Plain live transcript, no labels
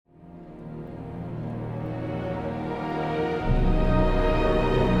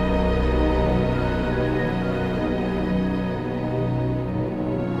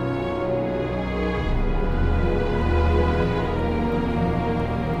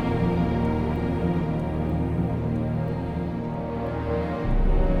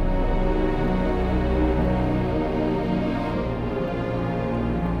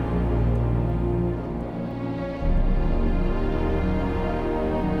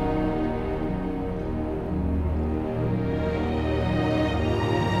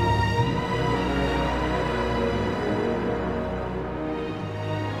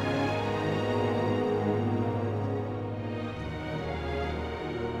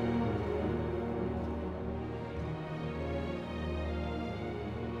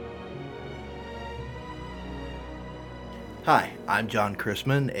Hi, I'm John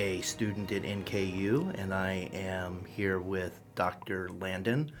Chrisman, a student at NKU, and I am here with Dr.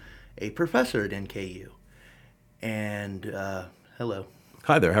 Landon, a professor at NKU. And hello,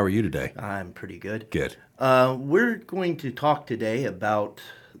 Hi there. How are you today? I'm pretty good. Good. We're going to talk today about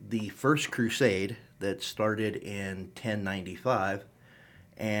the First Crusade that started in 1095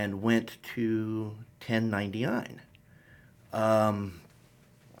 and went to 1099, and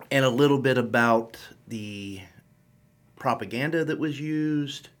a little bit about the propaganda that was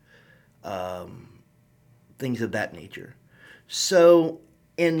used, things of that nature. So,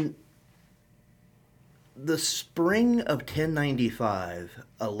 in the spring of 1095,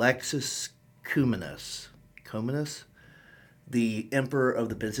 Alexis Comnenus, the emperor of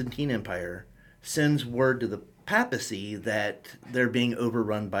the Byzantine Empire, sends word to the papacy that they're being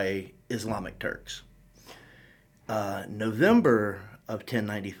overrun by Islamic Turks. November of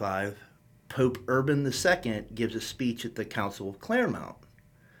 1095, Pope Urban II gives a speech at the Council of Clermont.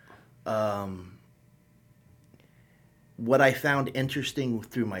 What I found interesting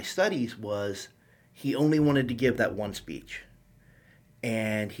through my studies was he only wanted to give that one speech,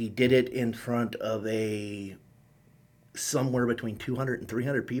 and he did it in front of a somewhere between 200 and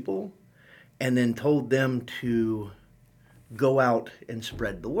 300 people, and then told them to go out and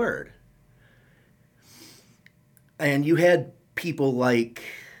spread the word. And you had people like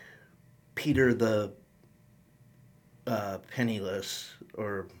Peter the Penniless,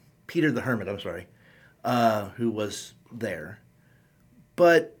 or Peter the Hermit, I'm sorry, who was there.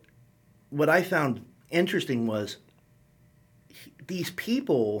 But what I found interesting was these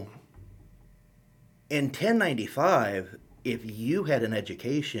people in 1095, if you had an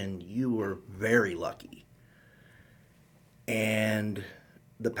education, you were very lucky. And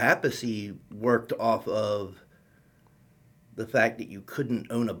the papacy worked off of the fact that you couldn't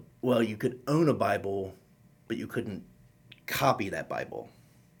own a, well, you could own a Bible, but you couldn't copy that Bible.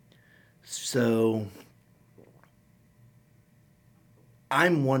 So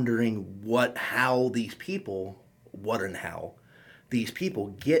I'm wondering how these people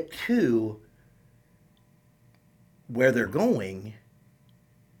get to where they're going,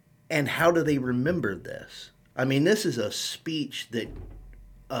 and how do they remember this? I mean, this is a speech that,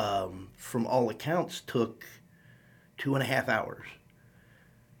 from all accounts, took 2.5 hours.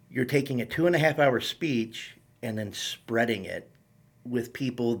 You're taking a 2.5 hour speech and then spreading it with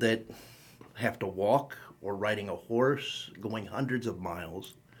people that have to walk or riding a horse, going hundreds of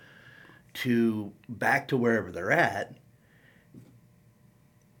miles to back to wherever they're at.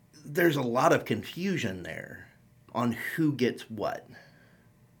 There's a lot of confusion there on who gets what.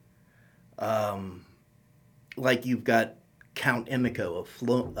 Like you've got Count Emicho of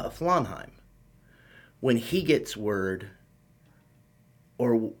Flaunheim. When he gets word,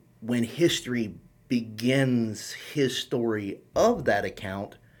 or when history begins his story of that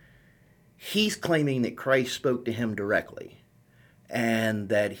account, he's claiming that Christ spoke to him directly and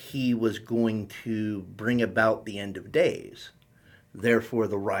that he was going to bring about the end of days, therefore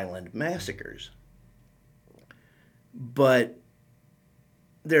the Ryland massacres. But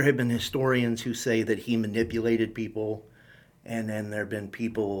there have been historians who say that he manipulated people, and then there have been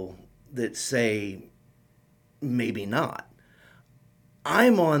people that say maybe not.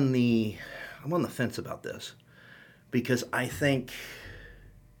 I'm on the I'm on the fence about this because I think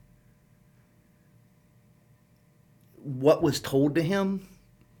what was told to him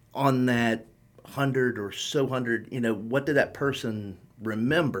on that hundred, what did that person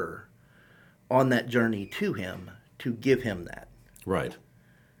remember on that journey to him to give him that? Right.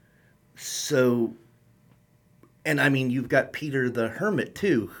 So, and I mean, you've got Peter the Hermit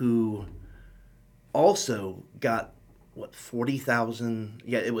too, who also got what 40,000?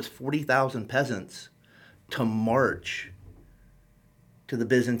 Yeah, it was 40,000 peasants to march to the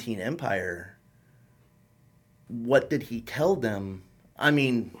Byzantine Empire. What did he tell them? I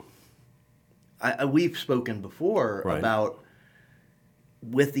mean, we've spoken before Right. about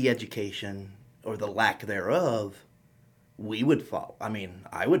with the education or the lack thereof, we would follow. I mean,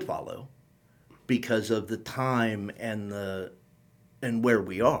 I would follow because of the time and where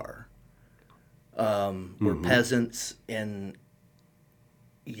we are. We're Mm-hmm. peasants in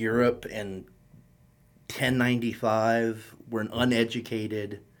Europe in 1095. We're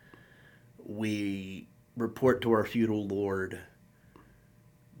uneducated. We report to our feudal lord.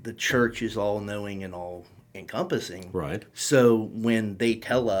 The church is all knowing and all encompassing. Right. So when they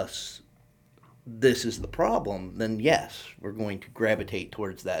tell us this is the problem, then yes, we're going to gravitate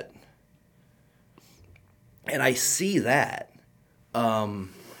towards that. And I see that.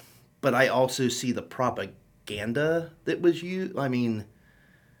 But I also see the propaganda that was used. I mean,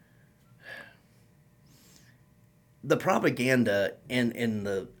 the propaganda in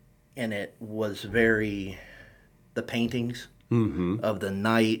it was very, the paintings of the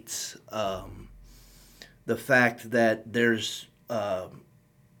knights, the fact that there's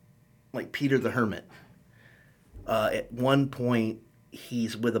like Peter the Hermit. At one point,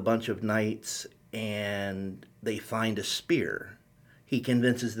 he's with a bunch of knights and they find a spear. He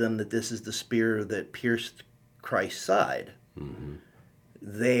convinces them that this is the spear that pierced Christ's side.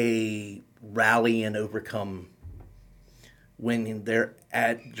 They rally and overcome. When they're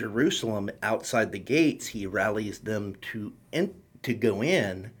at Jerusalem outside the gates, he rallies them to go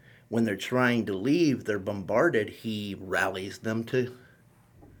in. When they're trying to leave, they're bombarded. He rallies them to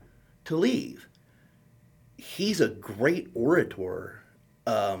leave. He's a great orator,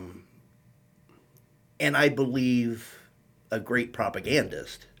 and I believe a great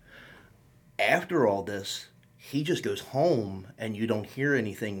propagandist. After all this, he just goes home, and you don't hear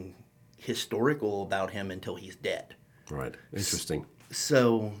anything historical about him until he's dead. Right. Interesting.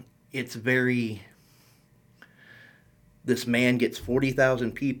 So it's very. This man gets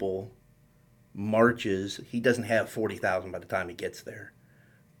 40,000 people, marches. He doesn't have 40,000 by the time he gets there.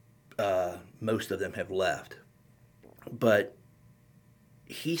 Most of them have left. But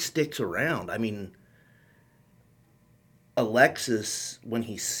he sticks around. I mean, Alexis, when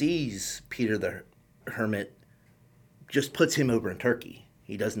he sees Peter the Hermit, just puts him over in Turkey.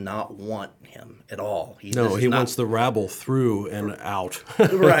 He does not want him at all. He wants the rabble through and out.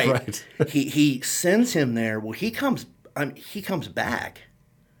 Right. Right. He sends him there. Well, he comes back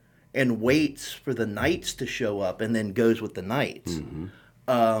and waits for the knights to show up and then goes with the knights.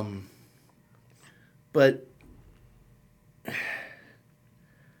 But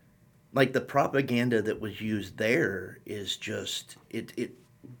like the propaganda that was used there is just, it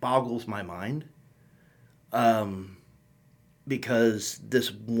boggles my mind. Because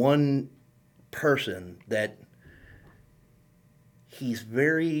this one person that he's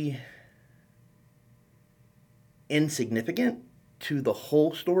very insignificant to the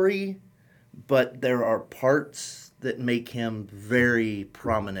whole story, but there are parts that make him very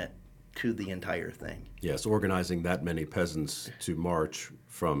prominent to the entire thing. Yes, organizing that many peasants to march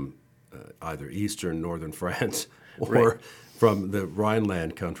from either eastern, northern France or from the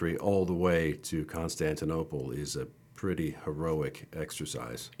Rhineland country all the way to Constantinople is a pretty heroic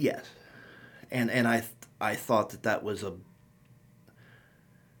exercise. Yes. And I thought that was a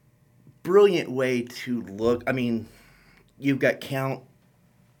brilliant way to look. I mean, you've got Count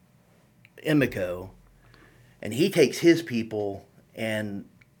Emicho, and he takes his people, and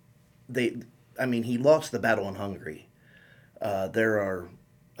he lost the battle in Hungary. There are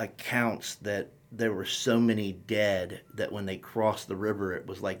accounts that there were so many dead that when they crossed the river, it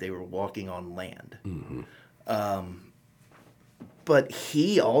was like they were walking on land. But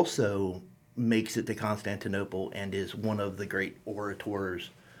he also makes it to Constantinople and is one of the great orators,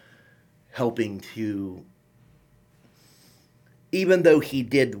 helping to, even though he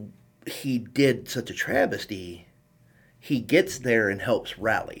did such a travesty, he gets there and helps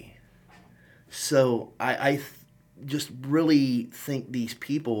rally. So I just really think these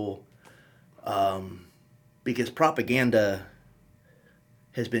people, because propaganda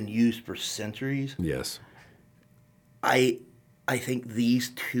has been used for centuries. Yes. I think these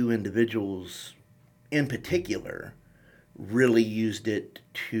two individuals in particular really used it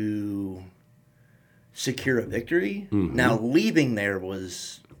to secure a victory. Now, leaving there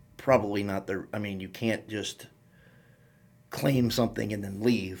was probably not you can't just claim something and then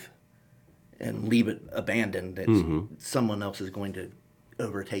leave it abandoned. Someone else is going to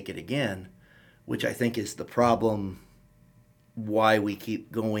overtake it again, which I think is the problem why we keep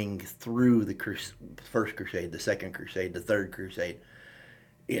going through the First Crusade, the Second Crusade, the Third Crusade.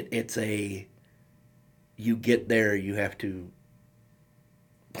 It's you get there, you have to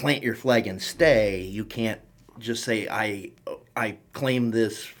plant your flag and stay. You can't just say, I claim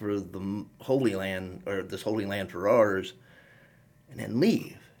this for the Holy Land, or this Holy Land for ours, and then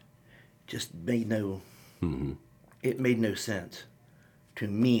leave. Just made no, it made no sense to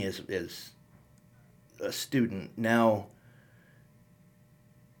me as a student. Now,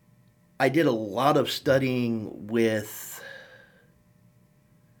 I did a lot of studying with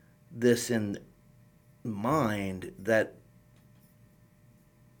this in mind, that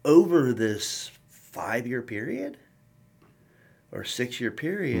over this 5-year period or 6-year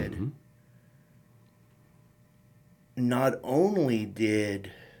period, not only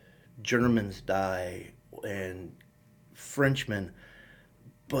did Germans die and Frenchmen,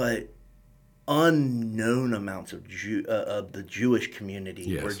 but unknown amounts of the Jewish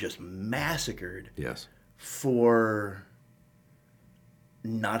community were just massacred for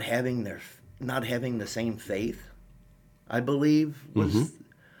not having the same faith I believe was,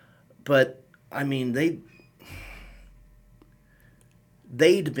 but I mean they'd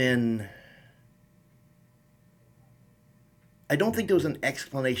been. I don't think there was an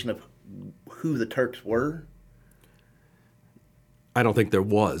explanation of who the Turks were. I don't think there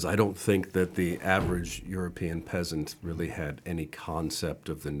was. I don't think that the average European peasant really had any concept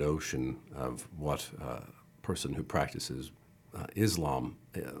of the notion of what a person who practices Islam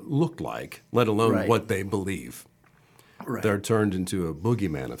looked like, let alone Right. what they believe. Right. They're turned into a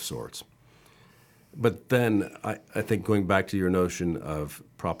boogeyman of sorts. But then I think going back to your notion of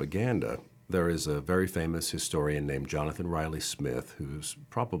propaganda, there is a very famous historian named Jonathan Riley Smith, who's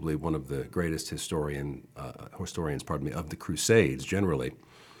probably one of the greatest historians, of the Crusades generally,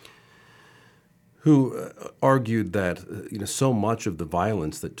 who argued that so much of the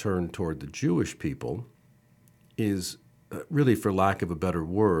violence that turned toward the Jewish people is really, for lack of a better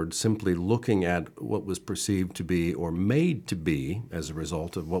word, simply looking at what was perceived to be or made to be, as a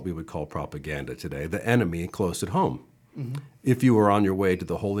result of what we would call propaganda today, the enemy close at home. If you were on your way to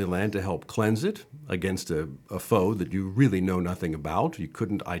the Holy Land to help cleanse it against a foe that you really know nothing about, you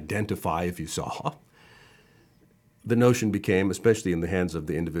couldn't identify if you saw, the notion became, especially in the hands of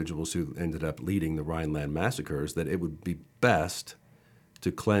the individuals who ended up leading the Rhineland massacres, that it would be best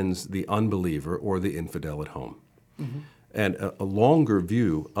to cleanse the unbeliever or the infidel at home. And a longer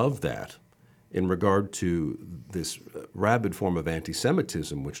view of that in regard to this rabid form of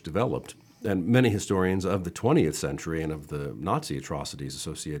anti-Semitism which developed, and many historians of the 20th century and of the Nazi atrocities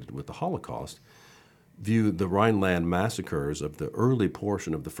associated with the Holocaust view the Rhineland massacres of the early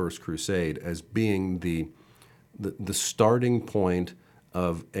portion of the First Crusade as being the starting point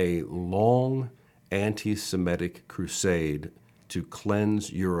of a long anti-Semitic crusade to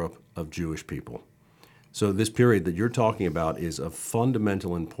cleanse Europe of Jewish people. So this period that you're talking about is of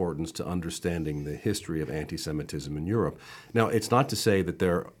fundamental importance to understanding the history of anti-Semitism in Europe. Now, it's not to say that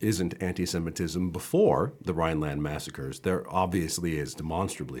there isn't anti-Semitism before the Rhineland massacres. There obviously is,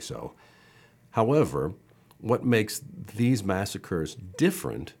 demonstrably so. However, what makes these massacres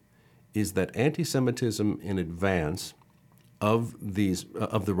different is that anti-Semitism in advance of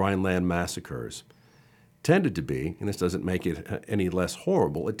the Rhineland massacres tended to be, and this doesn't make it any less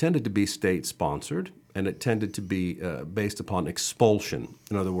horrible, it tended to be state-sponsored, and it tended to be based upon expulsion.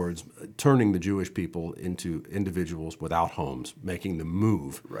 In other words, turning the Jewish people into individuals without homes, making them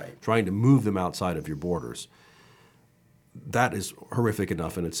move, Right. trying to move them outside of your borders. That is horrific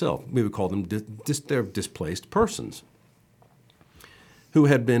enough in itself. We would call them they're displaced persons who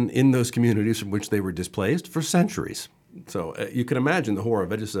had been in those communities from which they were displaced for centuries. So you can imagine the horror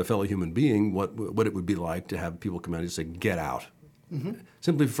of it as a fellow human being, what it would be like to have people come out and say, get out.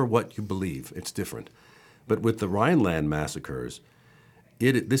 Simply for what you believe. It's different. But with the Rhineland massacres,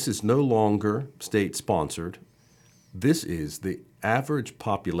 this is no longer state-sponsored. This is the average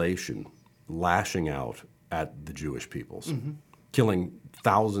population lashing out at the Jewish peoples, killing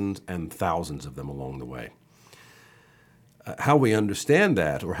thousands and thousands of them along the way. How we understand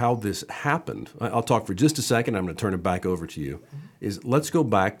that, or how this happened, I'll talk for just a second, I'm going to turn it back over to you, is let's go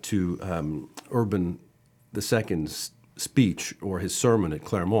back to Urban II's speech or his sermon at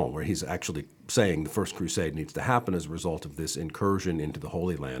Clermont, where he's actually saying the First Crusade needs to happen as a result of this incursion into the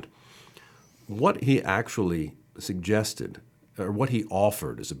Holy Land. What he actually suggested, or what he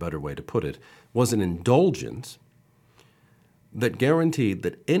offered is a better way to put it, was an indulgence that guaranteed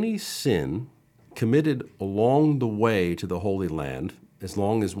that any sin committed along the way to the Holy Land, as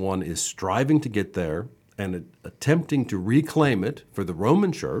long as one is striving to get there and attempting to reclaim it for the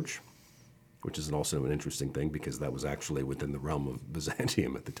Roman Church, which is also an interesting thing because that was actually within the realm of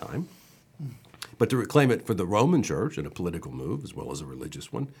Byzantium at the time, but to reclaim it for the Roman Church in a political move as well as a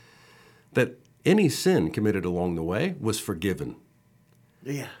religious one, that any sin committed along the way was forgiven.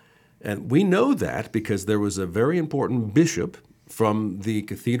 Yeah. And we know that because there was a very important bishop from the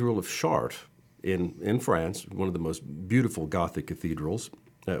Cathedral of Chartres in France, one of the most beautiful Gothic cathedrals,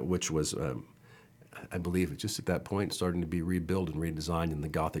 which was, I believe, just at that point starting to be rebuilt and redesigned in the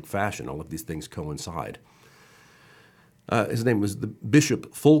Gothic fashion. All of these things coincide. His name was the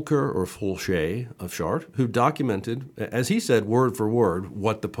Bishop Fulcher or Fulcher of Chartres, who documented, as he said, word for word,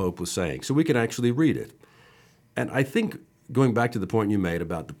 what the Pope was saying. So we can actually read it. And I think, going back to the point you made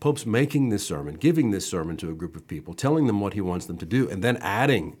about the Pope's making this sermon, giving this sermon to a group of people, telling them what he wants them to do, and then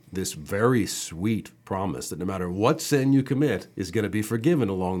adding this very sweet promise that no matter what sin you commit is going to be forgiven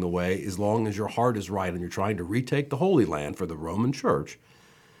along the way as long as your heart is right and you're trying to retake the Holy Land for the Roman Church,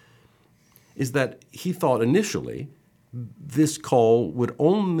 is that he thought initially this call would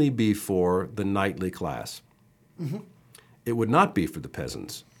only be for the knightly class. It would not be for the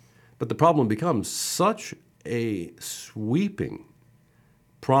peasants. But the problem becomes such a sweeping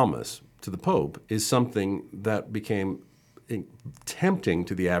promise to the Pope is something that became tempting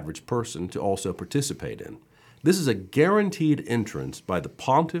to the average person to also participate in. This is a guaranteed entrance by the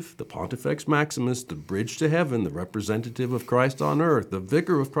Pontiff, the Pontifex Maximus, the bridge to heaven, the representative of Christ on earth, the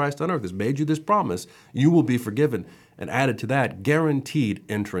vicar of Christ on earth has made you this promise. You will be forgiven. And added to that, guaranteed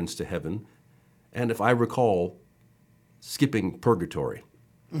entrance to heaven. And if I recall, skipping purgatory.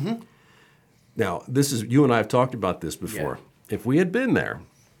 Mm-hmm. Now, you and I have talked about this before. Yeah. If we had been there,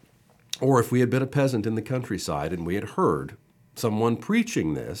 or if we had been a peasant in the countryside and we had heard someone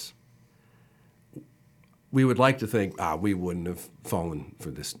preaching this, we would like to think, we wouldn't have fallen for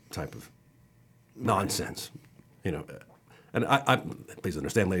this type of nonsense, And I please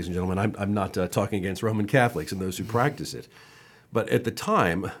understand, ladies and gentlemen, I'm not talking against Roman Catholics and those who practice it. But at the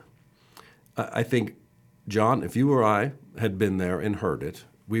time, I think, John, if you or I had been there and heard it,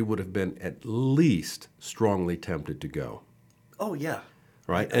 we would have been at least strongly tempted to go. Oh, yeah.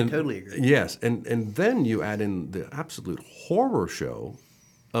 Right? I totally agree. Yes. And then you add in the absolute horror show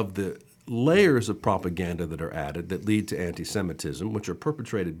of the layers of propaganda that are added that lead to anti-Semitism, which are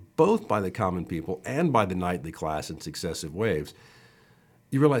perpetrated both by the common people and by the knightly class in successive waves.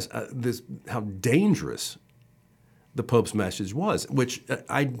 You realize how dangerous the Pope's message was, which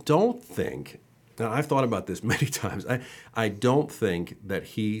I don't think, and I've thought about this many times, I don't think that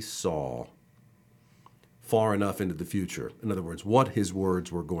he saw far enough into the future. In other words, what his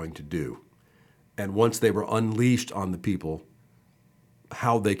words were going to do. And once they were unleashed on the people,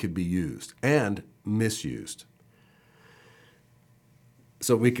 how they could be used and misused.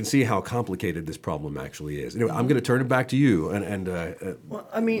 So we can see how complicated this problem actually is. Anyway, I'm going to turn it back to you, and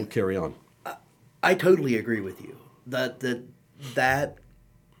we'll carry on. I totally agree with you. That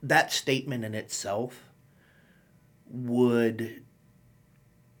statement in itself would,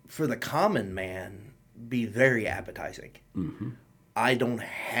 for the common man, be very appetizing. Mm-hmm. I don't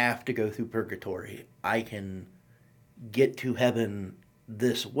have to go through purgatory. I can get to heaven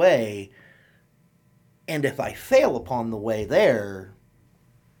this way, and if I fail upon the way there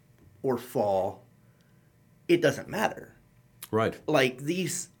or fall, it doesn't matter. Right. Like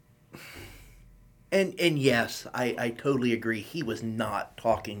these, and yes, I totally agree. He was not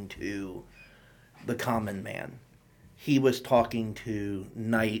talking to the common man. He was talking to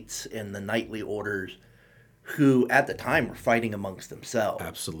knights and the knightly orders who at the time were fighting amongst themselves.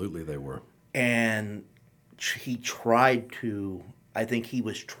 Absolutely they were. And I think he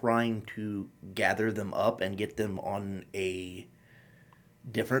was trying to gather them up and get them on a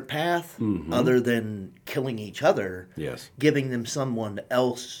different path, mm-hmm. other than killing each other. Yes. Giving them someone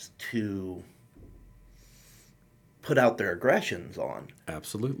else to put out their aggressions on.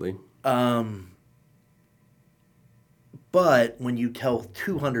 Absolutely. But when you tell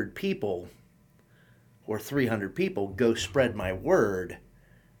 200 people or 300 people, go spread my word,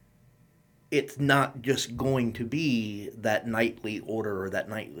 it's not just going to be that knightly order or that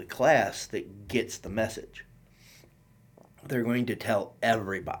knightly class that gets the message. They're going to tell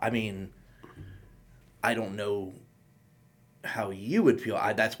everybody. I mean, I don't know how you would feel.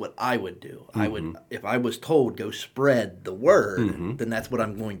 That's what I would do. Mm-hmm. I would, if I was told go spread the word, mm-hmm. then that's what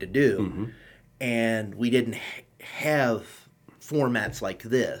I'm going to do. Mm-hmm. And we didn't have formats like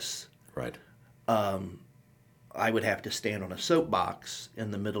this. Right. I would have to stand on a soapbox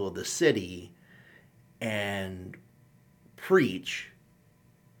in the middle of the city and preach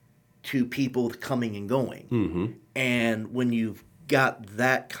to people coming and going. Mm-hmm. And when you've got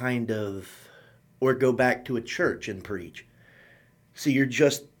that kind of, or go back to a church and preach. So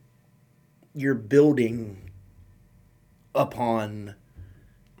you're building upon,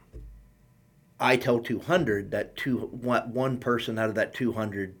 I tell 200, that one person out of that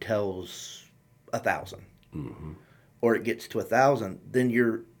 200 tells 1,000. Mm-hmm. Or it gets to 1,000, then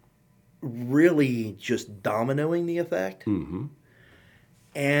you're really just dominoing the effect. Mm-hmm.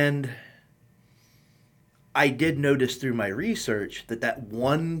 And I did notice through my research that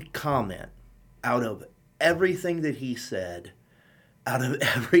one comment, out of everything that he said, out of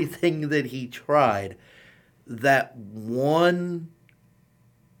everything that he tried, that one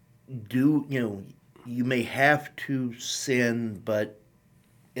you may have to sin, but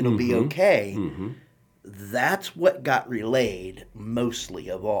it'll mm-hmm. be okay. Mm-hmm. That's what got relayed mostly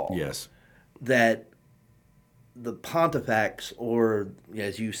of all. Yes. That the Pontifex, or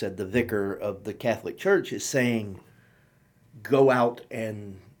as you said, the vicar of the Catholic Church, is saying, go out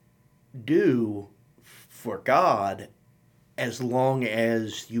and do for God as long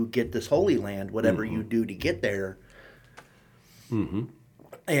as you get this Holy Land, whatever mm-hmm. you do to get there. Mm-hmm.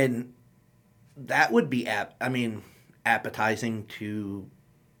 And that would be, appetizing to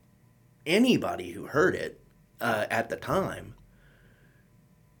anybody who heard it. at the time.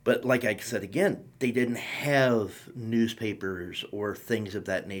 But like I said again, they didn't have newspapers or things of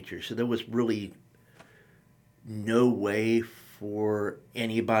that nature. So there was really no way for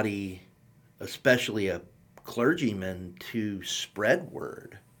anybody, especially a clergyman, to spread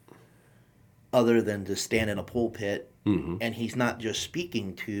word other than to stand in a pulpit. And he's not just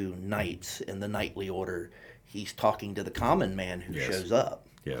speaking to knights in the knightly order, he's talking to the common man who shows up.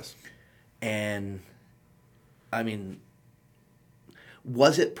 Yes. And I mean,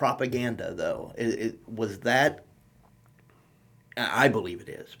 was it propaganda though? Was that? I believe it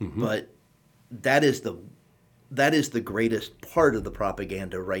is, but that is the greatest part of the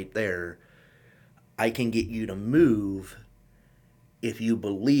propaganda right there. I can get you to move if you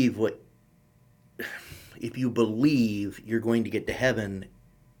believe you're going to get to heaven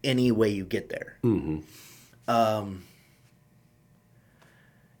any way you get there. And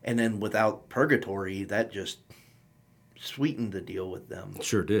then without purgatory, that just sweetened the deal with them. It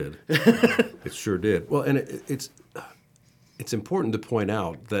sure did. It sure did. Well, and it's important to point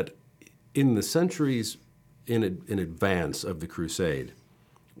out that in the centuries in advance of the Crusade,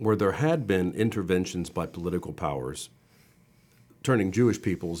 where there had been interventions by political powers turning Jewish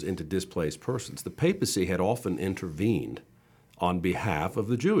peoples into displaced persons, the papacy had often intervened on behalf of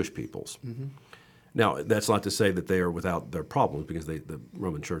the Jewish peoples. Now, that's not to say that they are without their problems, because the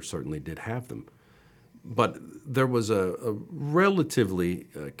Roman Church certainly did have them. But there was a relatively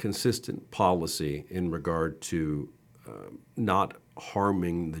consistent policy in regard to not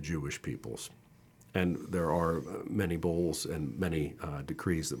harming the Jewish peoples. And there are many bulls and many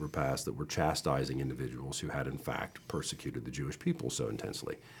decrees that were passed that were chastising individuals who had, in fact, persecuted the Jewish people so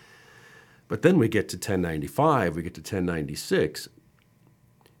intensely. But then we get to 1095, we get to 1096.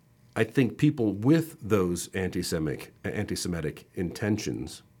 I think people with those anti-Semitic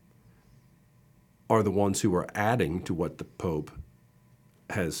intentions are the ones who are adding to what the Pope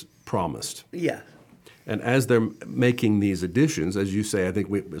has promised. Yeah. And as they're making these additions, as you say, I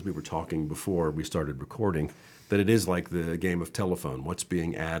think as we were talking before we started recording, that it is like the game of telephone. What's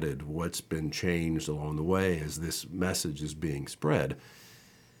being added, what's been changed along the way as this message is being spread.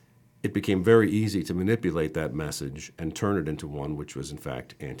 It became very easy to manipulate that message and turn it into one which was, in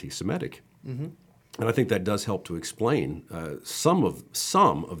fact, anti-Semitic. And I think that does help to explain some of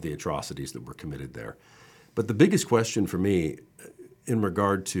the atrocities that were committed there. But the biggest question for me in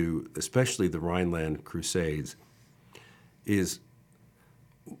regard to especially the Rhineland Crusades is,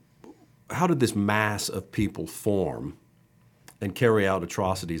 how did this mass of people form and carry out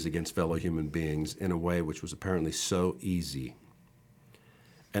atrocities against fellow human beings in a way which was apparently so easy?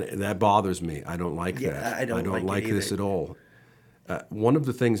 And that bothers me. I don't like that. I don't like this either. at all. One of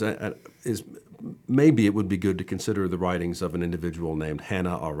the things is maybe it would be good to consider the writings of an individual named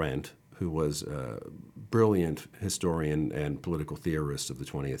Hannah Arendt, who was a brilliant historian and political theorist of the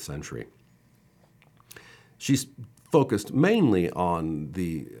 20th century. She's focused mainly on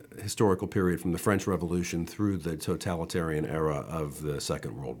the historical period from the French Revolution through the totalitarian era of the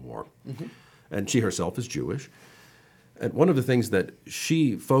Second World War. And she herself is Jewish. And one of the things that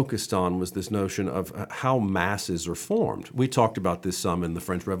she focused on was this notion of how masses are formed. We talked about this some in the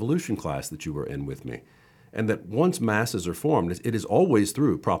French Revolution class that you were in with me. And that once masses are formed, it is always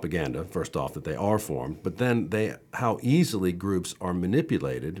through propaganda, first off, that they are formed, but then how easily groups are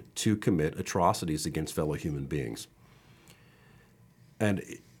manipulated to commit atrocities against fellow human beings. And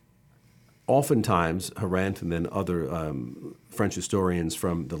oftentimes, Arendt and then other French historians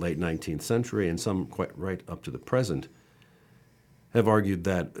from the late 19th century, and some quite right up to the present, have argued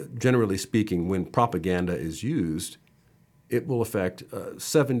that, generally speaking, when propaganda is used, it will affect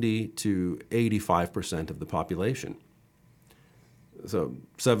 70 to 85% of the population. So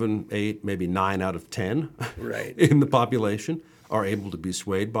 7, 8, maybe 9 out of 10 Right. in the population are able to be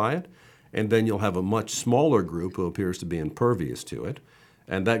swayed by it. And then you'll have a much smaller group who appears to be impervious to it.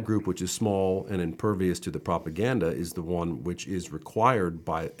 And that group which is small and impervious to the propaganda is the one which is required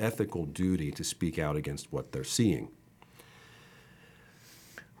by ethical duty to speak out against what they're seeing.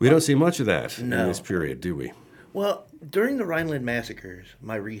 We don't see much of that in this period, do we? Well, during the Rhineland massacres,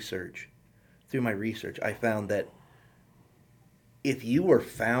 through my research, I found that if you were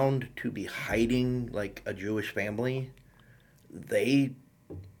found to be hiding like a Jewish family, they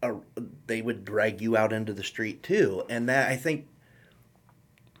would drag you out into the street too. And that, I think,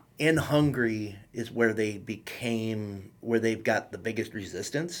 in Hungary is where they've got the biggest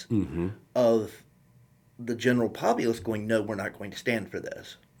resistance of the general populace going, no, we're not going to stand for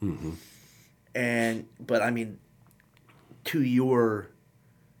this. But I mean, to your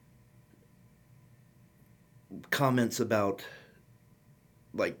comments about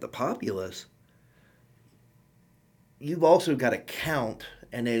like the populace, you've also got to count,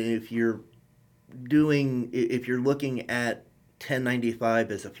 and then if you're looking at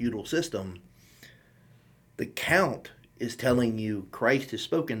 1095 as a feudal system, the count is telling you Christ has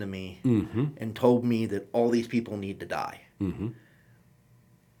spoken to me and told me that all these people need to die.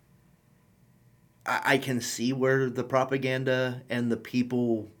 I can see where the propaganda and the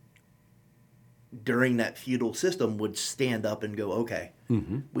people during that feudal system would stand up and go, okay,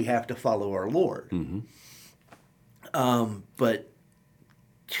 we have to follow our Lord. But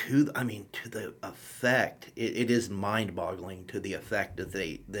to the effect, it is mind-boggling to the effect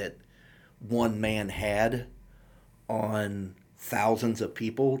that one man had on thousands of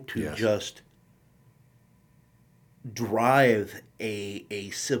people to just drive a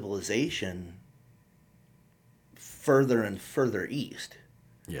civilization further and further east.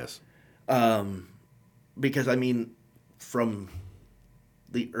 Yes. Because, from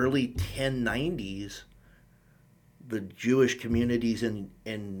the early 1090s, the Jewish communities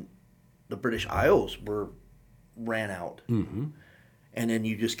in the British Isles ran out. And then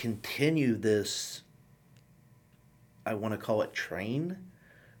you just continue this, I want to call it train,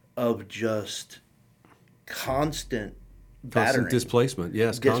 of just constant battering. Displacement,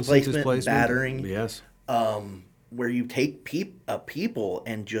 yes. Displacement, constant displacement. Battering. Yes. Where you take people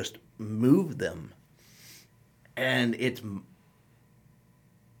and just move them. And it's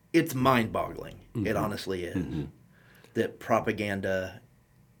mind-boggling. It honestly is. That propaganda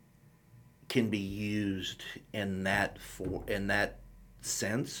can be used in that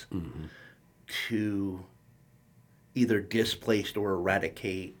sense to either displace or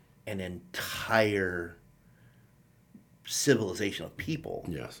eradicate an entire civilization of people.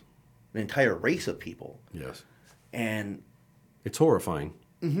 Yes. An entire race of people. Yes. And it's horrifying.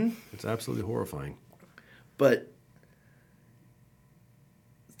 It's absolutely horrifying. But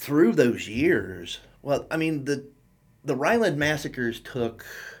through those years, the Rhineland massacres took,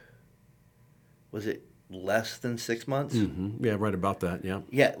 was it less than 6 months? Yeah, right about that, yeah.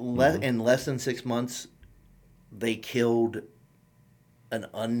 Yeah, in less than 6 months, they killed an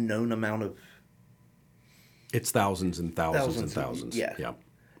unknown amount of... It's thousands and thousands and thousands. Yeah.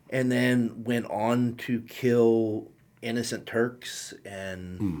 And then went on to kill innocent Turks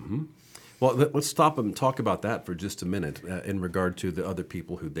and... Well, let's stop and talk about that for just a minute in regard to the other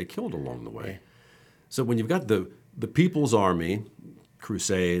people who they killed along the way. Yeah. So when you've got the People's Army,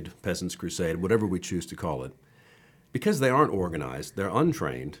 crusade, peasants' crusade, whatever we choose to call it, because they aren't organized, they're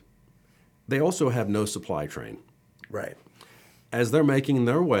untrained, they also have no supply train. Right. As they're making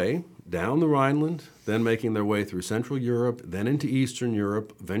their way down the Rhineland, then making their way through Central Europe, then into Eastern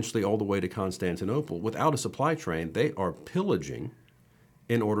Europe, eventually all the way to Constantinople, without a supply train, they are pillaging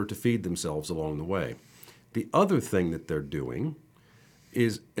in order to feed themselves along the way. The other thing that they're doing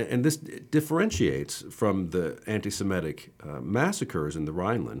is, and this differentiates from the anti-Semitic massacres in the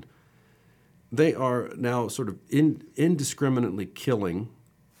Rhineland, they are now sort of indiscriminately killing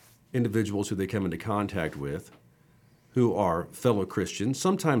individuals who they come into contact with who are fellow Christians,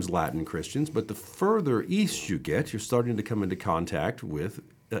 sometimes Latin Christians, but the further east you get, you're starting to come into contact with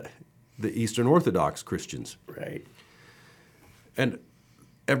the Eastern Orthodox Christians. Right. And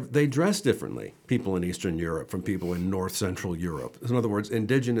they dress differently, people in Eastern Europe from people in North Central Europe. In other words,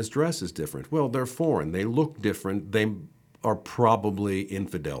 indigenous dress is different. Well, they're foreign. They look different. They are probably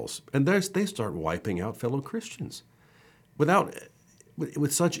infidels. And they start wiping out fellow Christians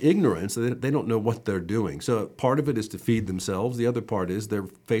with such ignorance that they don't know what they're doing. So part of it is to feed themselves. The other part is they're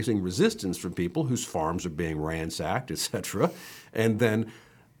facing resistance from people whose farms are being ransacked, etc. And then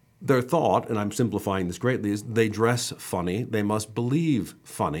their thought, and I'm simplifying this greatly, is they dress funny, they must believe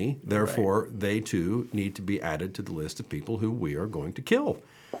funny, therefore they too need to be added to the list of people who we are going to kill.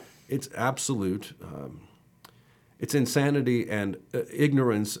 It's absolute, it's insanity and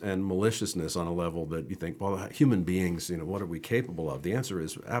ignorance and maliciousness on a level that you think, well, human beings, what are we capable of? The answer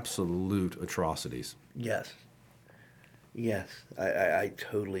is absolute atrocities. Yes. Yes, I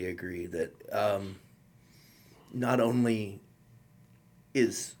totally agree that not only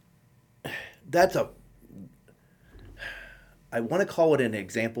is... I want to call it an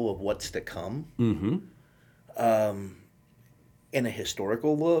example of what's to come. In a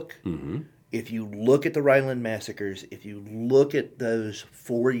historical look, if you look at the Rhineland massacres, if you look at those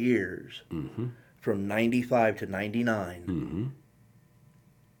 4 years from 95 to 99,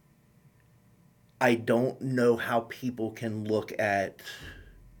 I don't know how people can look at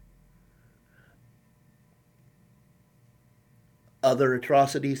other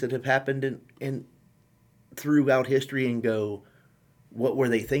atrocities that have happened in throughout history and go, what were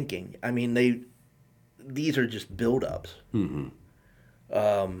they thinking? I mean, these are just build-ups.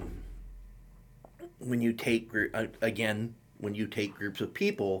 when you take again, when you take groups of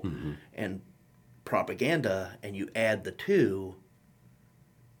people and propaganda and you add the two,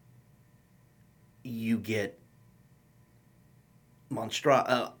 you get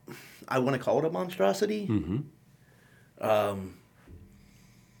I want to call it a monstrosity.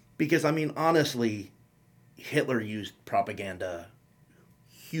 Because, I mean, honestly, Hitler used propaganda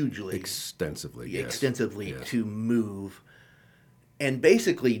hugely. Extensively, yes. To move and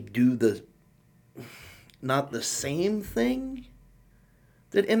basically do not the same thing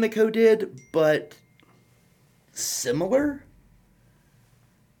that Emiko did, but similar.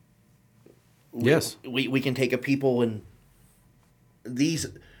 Yes. We can take a people and these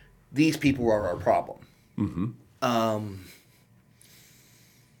people are our problem.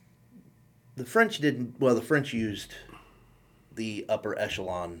 The French didn't. Well, the French used the upper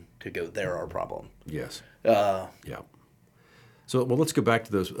echelon to go. They're our problem. Yes. Yeah. So, well, let's go back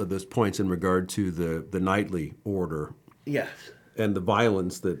to those points in regard to the knightly order. Yes. And the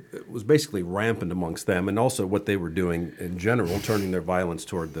violence that was basically rampant amongst them, and also what they were doing in general, turning their violence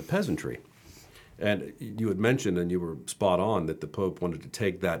toward the peasantry. And you had mentioned, and you were spot on, that the Pope wanted to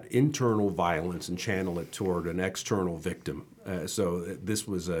take that internal violence and channel it toward an external victim. So this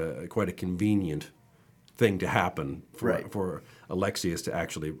was quite a convenient thing to happen for Alexius to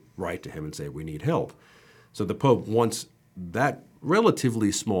actually write to him and say, we need help. So the Pope wants that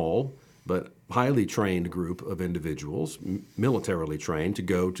relatively small but highly trained group of individuals, militarily trained, to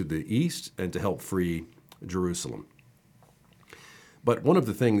go to the east and to help free Jerusalem. But one of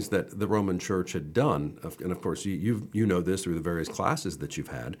the things that the Roman Church had done, and of course you know this through the various classes that you've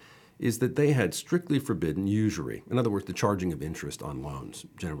had, is that they had strictly forbidden usury. In other words, the charging of interest on loans,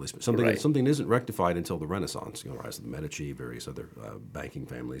 generally speaking. Something isn't rectified until the Renaissance, the rise of the Medici, various other banking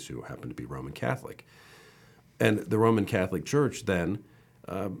families who happen to be Roman Catholic. And the Roman Catholic Church then,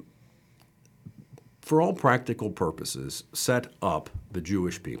 for all practical purposes, set up the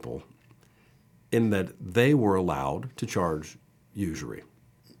Jewish people in that they were allowed to charge usury.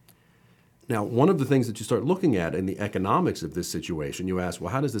 Now, one of the things that you start looking at in the economics of this situation, you ask,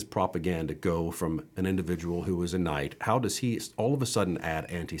 well, how does this propaganda go from an individual who is a knight? How does he all of a sudden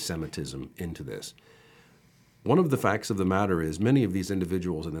add anti-Semitism into this? One of the facts of the matter is many of these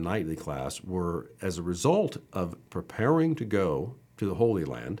individuals in the knightly class were, as a result of preparing to go to the Holy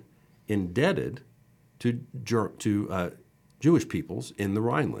Land, indebted to Jewish peoples in the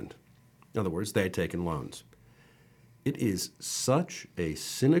Rhineland. In other words, they had taken loans. It is such a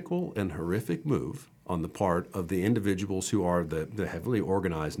cynical and horrific move on the part of the individuals who are the heavily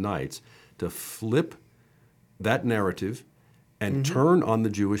organized knights to flip that narrative and turn on the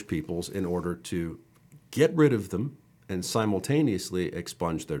Jewish peoples in order to get rid of them and simultaneously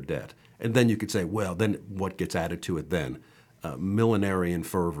expunge their debt. And then you could say, well, then what gets added to it then? Millenarian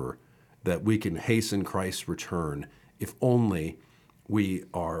fervor that we can hasten Christ's return if only we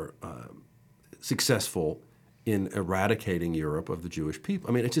are successful in eradicating Europe of the Jewish people.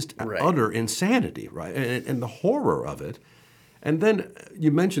 I mean, it's just utter insanity, right? And the horror of it. And then you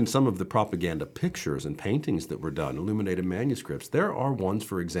mentioned some of the propaganda pictures and paintings that were done, illuminated manuscripts. There are ones,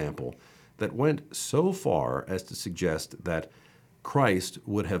 for example, that went so far as to suggest that Christ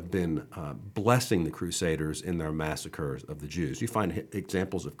would have been blessing the Crusaders in their massacres of the Jews. You find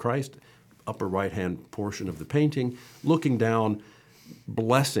examples of Christ, upper right-hand portion of the painting, looking down,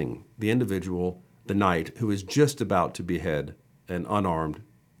 blessing the individual, the knight, who is just about to behead an unarmed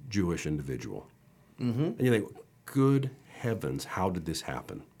Jewish individual. And you think, good heavens, how did this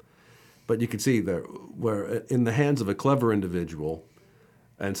happen? But you can see there, where in the hands of a clever individual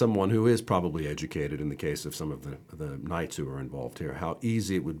and someone who is probably educated in the case of some of the knights who are involved here, how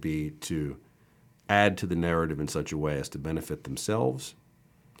easy it would be to add to the narrative in such a way as to benefit themselves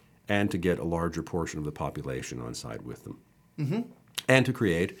and to get a larger portion of the population on side with them. And to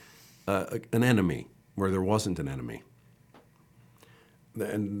create an enemy where there wasn't an enemy.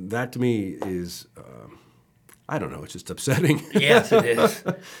 And that to me is, I don't know, it's just upsetting. Yes, it is.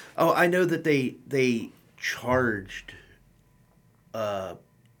 Oh, I know that they charged,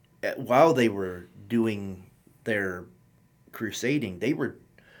 while they were doing their crusading, they were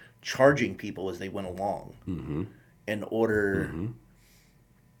charging people as they went along in order,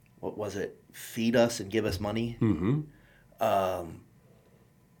 what was it, feed us and give us money?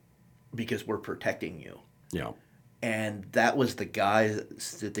 Because we're protecting you. Yeah. And that was the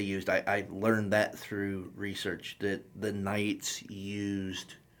guise that they used. I learned that through research, that the knights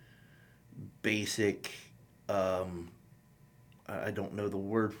used basic, I don't know the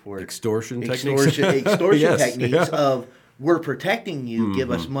word for it. Extortion techniques? Extortion Yes, techniques of, we're protecting you,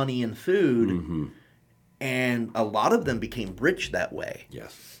 give us money and food. And a lot of them became rich that way.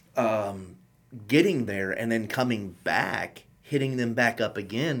 Yes. getting there and then coming back, hitting them back up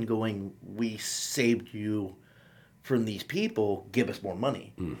again, going, "We saved you from these people, give us more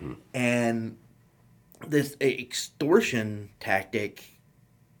money." And this extortion tactic,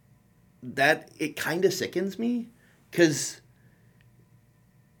 that it kind of sickens me, because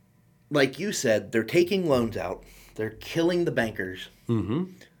like you said, they're taking loans out, they're killing the bankers,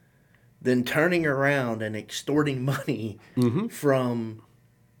 then turning around and extorting money from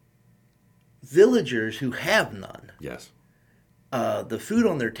villagers who have none. Yes. The food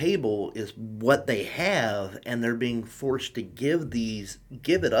on their table is what they have, and they're being forced to give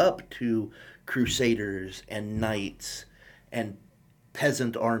it up to crusaders and knights and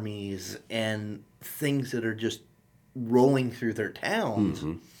peasant armies and things that are just rolling through their towns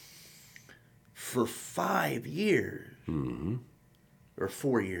for 5 years or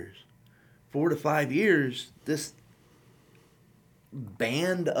 4 years. 4 to 5 years, this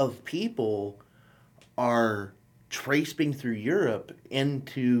band of people are tracing through Europe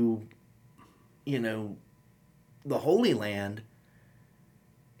into, the Holy Land.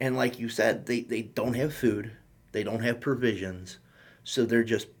 And like you said, they don't have food. They don't have provisions. So they're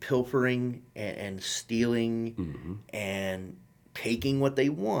just pilfering and stealing and taking what they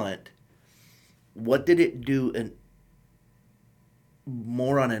want. What did it do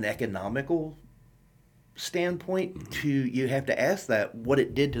more on an economical standpoint? You have to ask that, what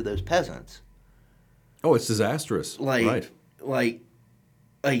it did to those peasants. Oh, it's disastrous. Right. Like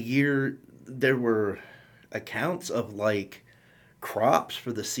a year, there were accounts of crops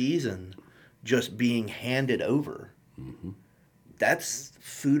for the season just being handed over. That's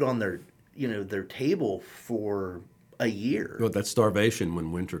food on their table for a year. Well, that's starvation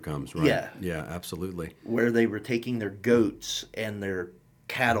when winter comes, right? Yeah. Yeah, absolutely. Where they were taking their goats and their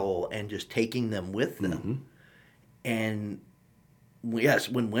cattle and just taking them with them. And yes,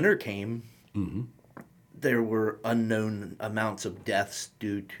 when winter came, there were unknown amounts of deaths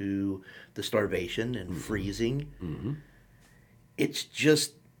due to the starvation and freezing. It's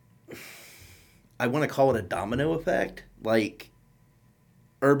just, I want to call it a domino effect. Like,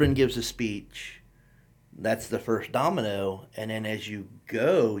 Urban gives a speech, that's the first domino, and then as you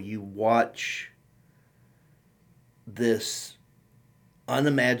go, you watch this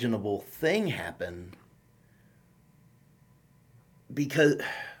unimaginable thing happen. Because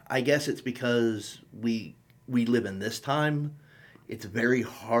I guess it's because we live in this time. It's very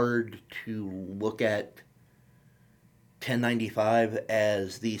hard to look at 1095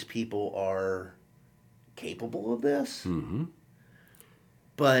 as these people are capable of this.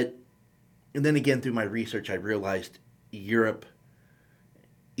 But, and then again, through my research, I realized Eastern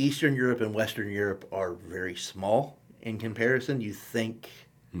Europe and Western Europe are very small in comparison. You think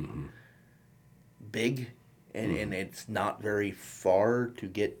big, and it's not very far to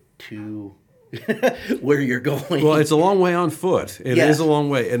get to where you're going. Well, it's a long way on foot. It Yeah. is a long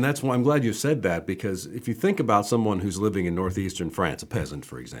way. And that's why I'm glad you said that, because if you think about someone who's living in northeastern France, a peasant,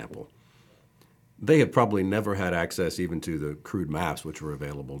 for example, they have probably never had access even to the crude maps which were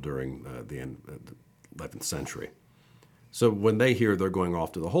available during the end of the 11th century. So when they hear they're going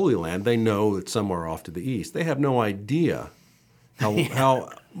off to the Holy Land, they know it's somewhere off to the east. They have no idea how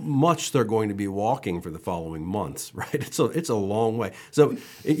much they're going to be walking for the following months, right? It's a long way. So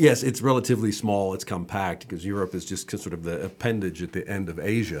yes, it's relatively small, it's compact, because Europe is just sort of the appendage at the end of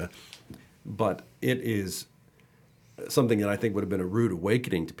Asia, but it is something that I think would have been a rude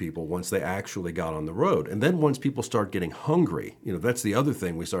awakening to people once they actually got on the road. And then once people start getting hungry, that's the other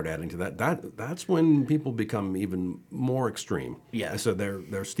thing we start adding to that's when people become even more extreme. Yeah. So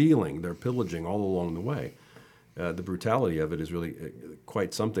they're stealing, they're pillaging all along the way. The brutality of it is really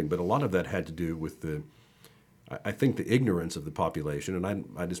quite something. But a lot of that had to do with I think the ignorance of the population, and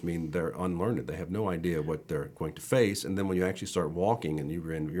I just mean they're unlearned. They have no idea what they're going to face. And then when you actually start walking and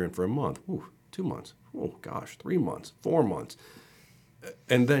you're in for a month, 2 months, 3 months, 4 months,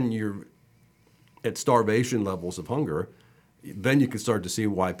 and then you're at starvation levels of hunger, then you can start to see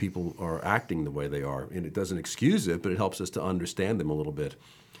why people are acting the way they are. And it doesn't excuse it, but it helps us to understand them a little bit.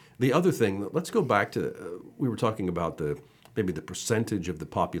 The other thing, let's go back to, we were talking about maybe the percentage of the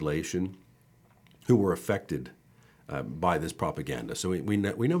population who were affected by this propaganda. So we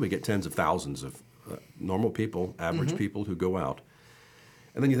know we get tens of thousands of normal people, average people who go out.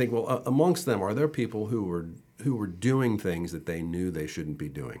 And then you think, well, amongst them, are there people who were doing things that they knew they shouldn't be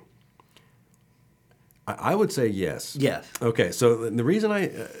doing? I would say yes. Yes. Okay, so the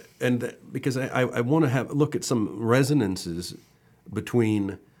reason because I want to look at some resonances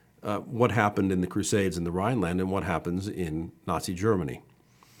between what happened in the Crusades in the Rhineland and what happens in Nazi Germany.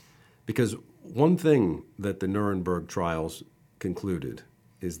 Because one thing that the Nuremberg trials concluded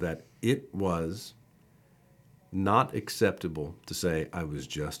is that it was not acceptable to say, I was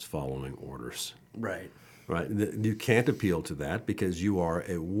just following orders. Right. Right? You can't appeal to that because you are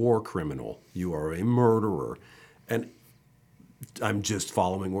a war criminal. You are a murderer. And I'm just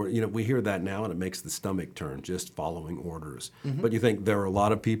following orders. We hear that now and it makes the stomach turn, just following orders. But you think there are a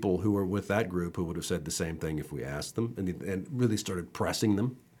lot of people who are with that group who would have said the same thing if we asked them and really started pressing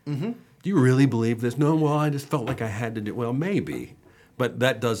them. Do you really believe this? No, well, I just felt like I had to do. Well, maybe. But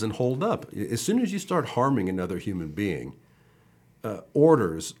that doesn't hold up. As soon as you start harming another human being,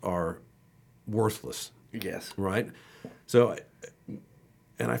 orders are worthless. Yes. Right? So,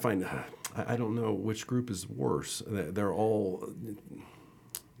 and I find, I don't know which group is worse. They're all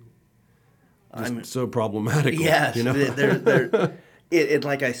just so problematic. Yes. They're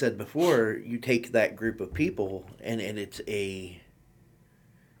like I said before, you take that group of people and it's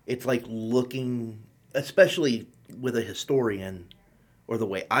like looking, especially with a historian, or the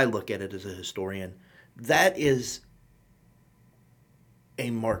way I look at it as a historian, that is a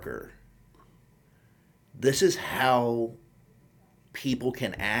marker. This is how people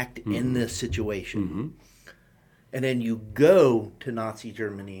can act in this situation. And then you go to Nazi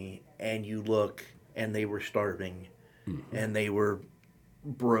Germany and you look, and they were starving and they were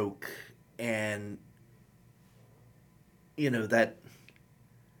broke, and that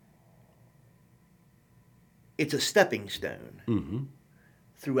it's a stepping stone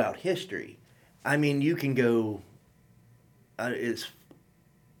throughout history. I mean, you can go as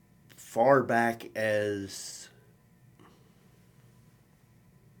far back as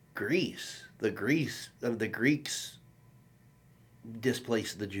Greece. The Greeks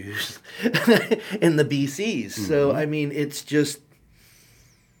displaced the Jews in the BCs. So I mean, it's just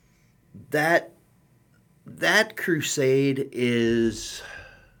that crusade is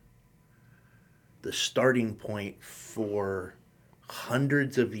the starting point for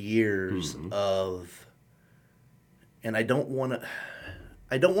hundreds of years of, and I don't want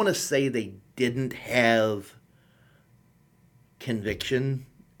to say they didn't have conviction,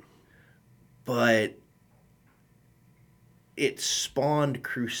 but it spawned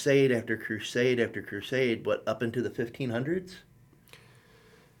crusade after crusade after crusade, up into the 1500s?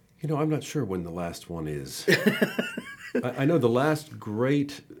 I'm not sure when the last one is. I know the last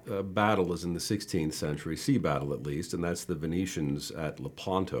great battle is in the 16th century, sea battle at least, and that's the Venetians at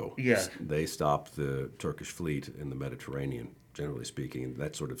Lepanto. Yes. They stopped the Turkish fleet in the Mediterranean, generally speaking, and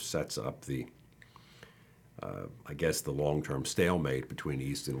that sort of sets up the, I guess, the long-term stalemate between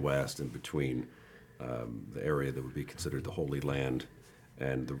East and West and between the area that would be considered the Holy Land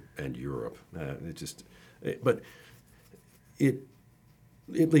and Europe. But it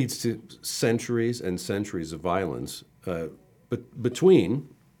leads to centuries and centuries of violence. But between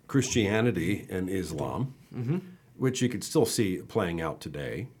Christianity and Islam, which you could still see playing out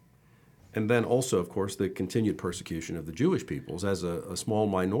today, and then also, of course, the continued persecution of the Jewish peoples as a small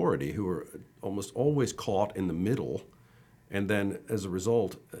minority who are almost always caught in the middle, and then, as a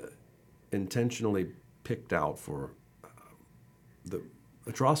result, intentionally picked out for the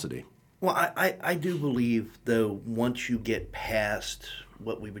atrocity. Well, I do believe, though, once you get past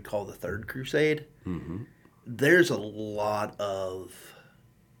what we would call the Third Crusade, there's a lot of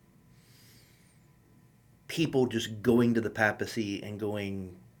people just going to the papacy and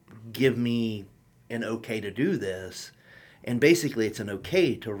going, give me an okay to do this. And basically it's an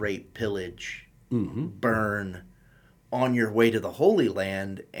okay to rape, pillage, burn on your way to the Holy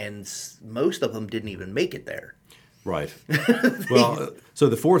Land, and most of them didn't even make it there. Right. Well, so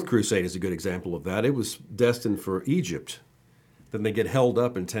the Fourth Crusade is a good example of that. It was destined for Egypt. Then they get held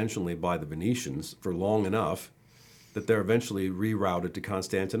up intentionally by the Venetians for long enough that they're eventually rerouted to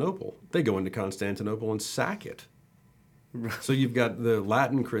Constantinople. They go into Constantinople and sack it. So you've got the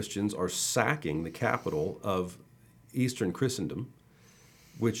Latin Christians are sacking the capital of Eastern Christendom,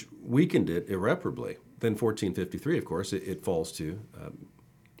 which weakened it irreparably. Then 1453, of course, it falls to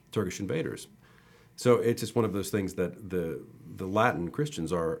Turkish invaders. So it's just one of those things that the Latin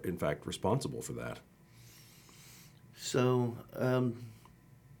Christians are, in fact, responsible for that. So,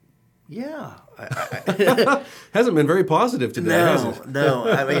 yeah. Hasn't been very positive today, has it? No.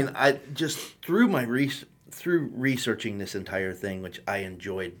 I mean, I just through researching this entire thing, which I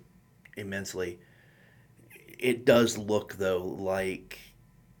enjoyed immensely, it does look, though, like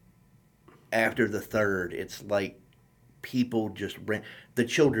after the Third, it's like people just ran the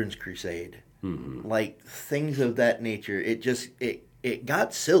Children's Crusade, like things of that nature. It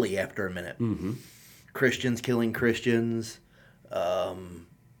got silly after a minute. Christians killing Christians,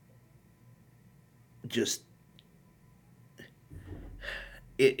 just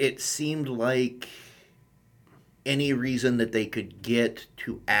it seemed like any reason that they could get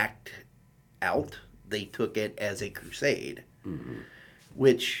to act out, they took it as a crusade,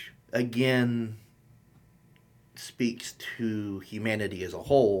 which again speaks to humanity as a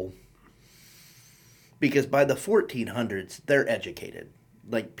whole, because by the 1400s they're educated,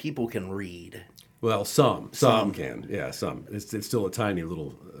 like people can read. Well, some can, yeah, some. It's still a tiny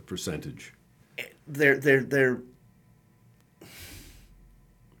little percentage. They're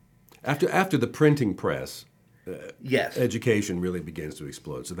After the printing press, yes. education really begins to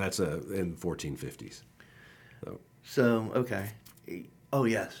explode. So that's in the 1450s. So okay. Oh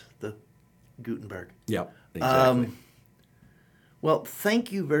yes, the Gutenberg. Yep, exactly. Well,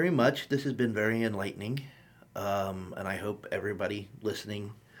 thank you very much. This has been very enlightening, and I hope everybody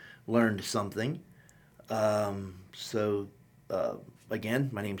listening learned something. Again,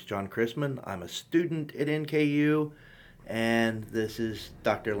 my name's John Chrisman. I'm a student at NKU, and this is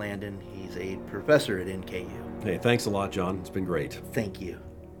Dr. Landon. He's a professor at NKU. Hey, thanks a lot, John. It's been great. Thank you.